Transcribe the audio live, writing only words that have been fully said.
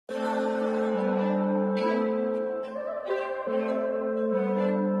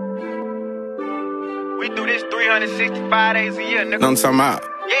365 days a year, nigga. Know what I'm talking about?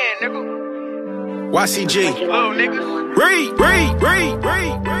 Yeah, nigga. YCG. Little nigga. Read.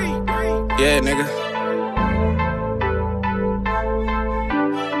 Yeah, nigga.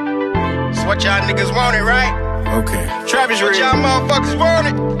 It's what y'all niggas want it, right? Okay. Travis, what y'all motherfuckers want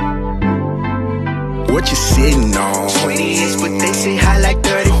it? What you sitting on? 20 years, but they say high like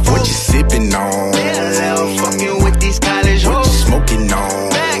 34. What you sipping on? LL fucking with these college What hoes. you smoking on?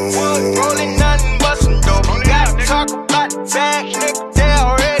 Backwood, rolling nothing but some dope. You gotta talk about the bag, nigga, they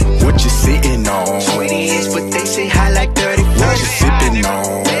already know. What you sitting on? 20 years, but they say high like 34. What you sipping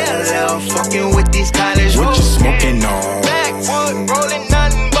on? LL fucking with these college What hoes. you smoking on? Backwood, rolling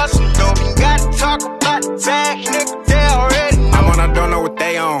nothing but some dope. You gotta talk about the bag, nigga, they already know. I'm on, I don't know what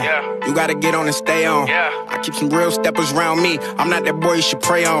they on. Yeah. You gotta get on and stay on. Yeah. I keep some real steppers around me. I'm not that boy you should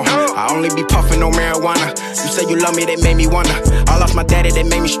pray on. I only be puffing on marijuana. You say you love me, that made me wonder. I lost my daddy, that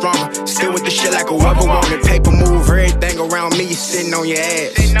made me stronger. Still with the shit like a rubber wanted. Paper move, everything around me, you sitting on your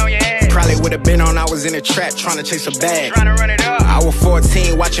ass. Sitting on your ass. Probably would've been on, I was in a trap trying to chase a bag. Trying to run it up. I was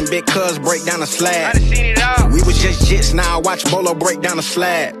 14 watching Big Cuz break down a I slab. done seen it all. We was just jits, now I watch Bolo break down a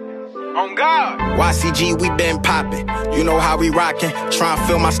slab. On God. YCG, we been poppin'. You know how we rockin'. Tryin'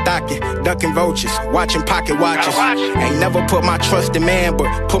 fill my stocking. Ducking vultures. Watching pocket watches. Gotta watch it. Ain't never put my trust in man,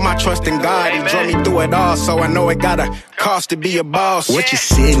 but put my trust in God. He Amen. drove me through it all, so I know it gotta cost to be a boss. What you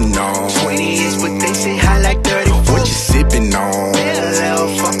sitting on? 20 years, but they say high like 34. What you sipping on? LL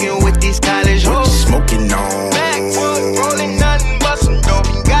fucking with these college What you hoes. smoking on? Backwood, rolling nothing but some dope.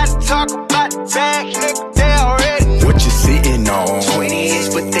 You gotta talk about the bag, nigga, they already know. What you sitting on? 20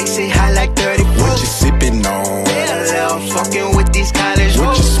 years, but they say high like 34. What you sipping on? LL fucking with these college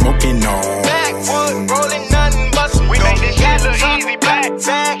What you hoes. smoking on? Backwood, rolling nothing but some We dope. make this You gotta shit look talk easy, about black. the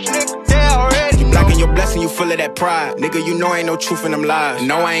bag, nigga, they already know. Blocking your blessing, you full of that pride. Nigga, you know ain't no truth in them lies.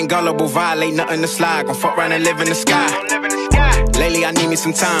 No, I ain't gullible, violate nothing to slide. Gon' fuck around and live in the sky. Don't live in the sky. Lately, I need me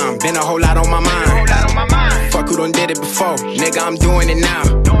some time. Been a whole lot on my Whole mind. lot on my mind. Fuck who done did it before. Nigga, I'm doing it now.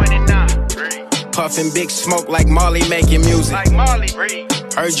 Doing it now. Puffin' big smoke like Marley making music. Like Marley, breathe.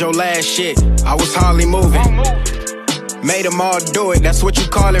 Heard your last shit, I was hardly Won't moving. move. Made them all do it, that's what you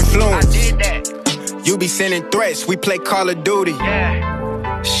call I influence. did that. You be sending threats, we play Call of Duty.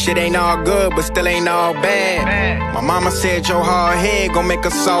 Yeah. Shit ain't all good, but still ain't all bad. Bad. My mama said your hard head gon' make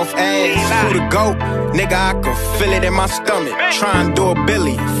a soft ass. Who the goat? Nigga, I can feel it in my stomach. Try and do a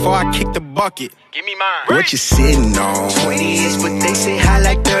Billy before I kick the bucket. Give me mine. What you sitting on? 20 years, but they say high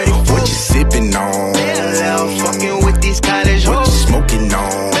like 34. What you sipping on? LL fucking with these college What you hoes. smoking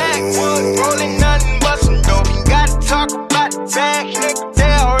on? Backwood, rolling nothing but some dope. You gotta talk about the bag, nigga,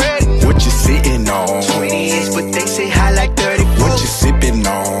 they already know. What you sitting on? 20 years, but they say high like 34. What you sipping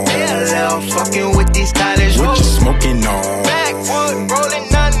on? LL fucking with these college What you hoes. smoking on? Backwood, rolling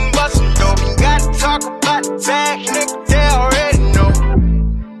nothing but some dope. You gotta talk about the bag, nigga, they already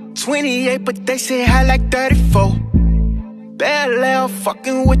know. 28, but they say high like 34. LL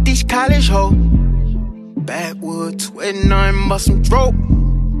fucking with these college hoes. Backwoods with nothing but some dope.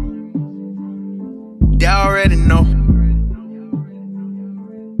 They already know.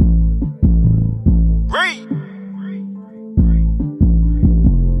 Read.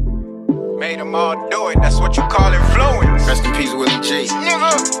 Made them all do it, that's what you call influence. Rest in peace, Willie G.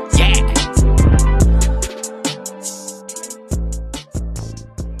 Nigga, yeah.